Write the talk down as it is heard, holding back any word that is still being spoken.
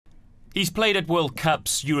He's played at World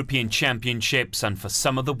Cups, European Championships and for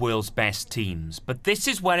some of the world's best teams. But this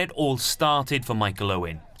is where it all started for Michael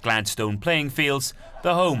Owen. Gladstone Playing Fields,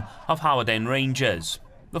 the home of Hawarden Rangers.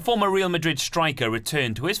 The former Real Madrid striker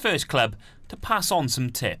returned to his first club to pass on some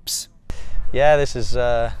tips. Yeah, this is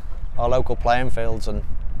our local playing fields, and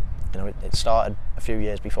it started a few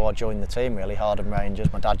years before I joined the team really, Hawarden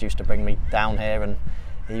Rangers. My dad used to bring me down here and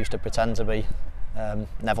he used to pretend to be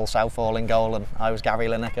Neville Southall in goal, and I was Gary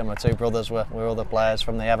Lineker. My two brothers were other players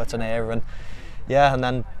from the Everton era, and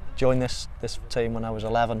then joined this team when I was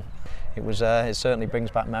 11. It certainly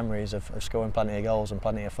brings back memories of scoring plenty of goals and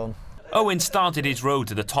plenty of fun. Owen started his road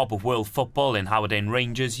to the top of world football in Hawarden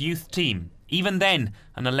Rangers' youth team. Even then,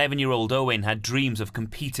 an 11-year-old Owen had dreams of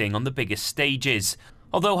competing on the biggest stages.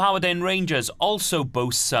 Although Hawarden Rangers also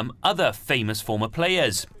boasts some other famous former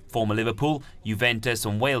players. Former Liverpool, Juventus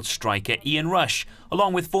and Wales striker Ian Rush,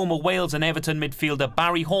 along with former Wales and Everton midfielder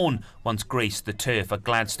Barry Horn, once graced the turf at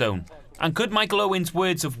Gladstone. And could Michael Owen's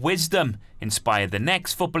words of wisdom inspire the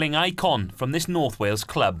next footballing icon from this North Wales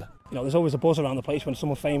club? There's always a buzz around the place when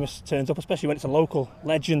someone famous turns up, especially when it's a local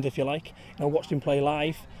legend, if you like. Watched him play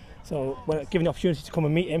live. So when given the opportunity to come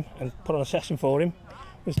and meet him and put on a session for him,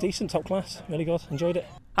 it was decent, top class, really good, enjoyed it.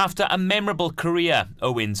 After a memorable career,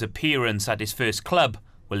 Owen's appearance at his first club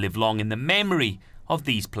will live long in the memory of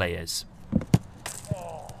these players.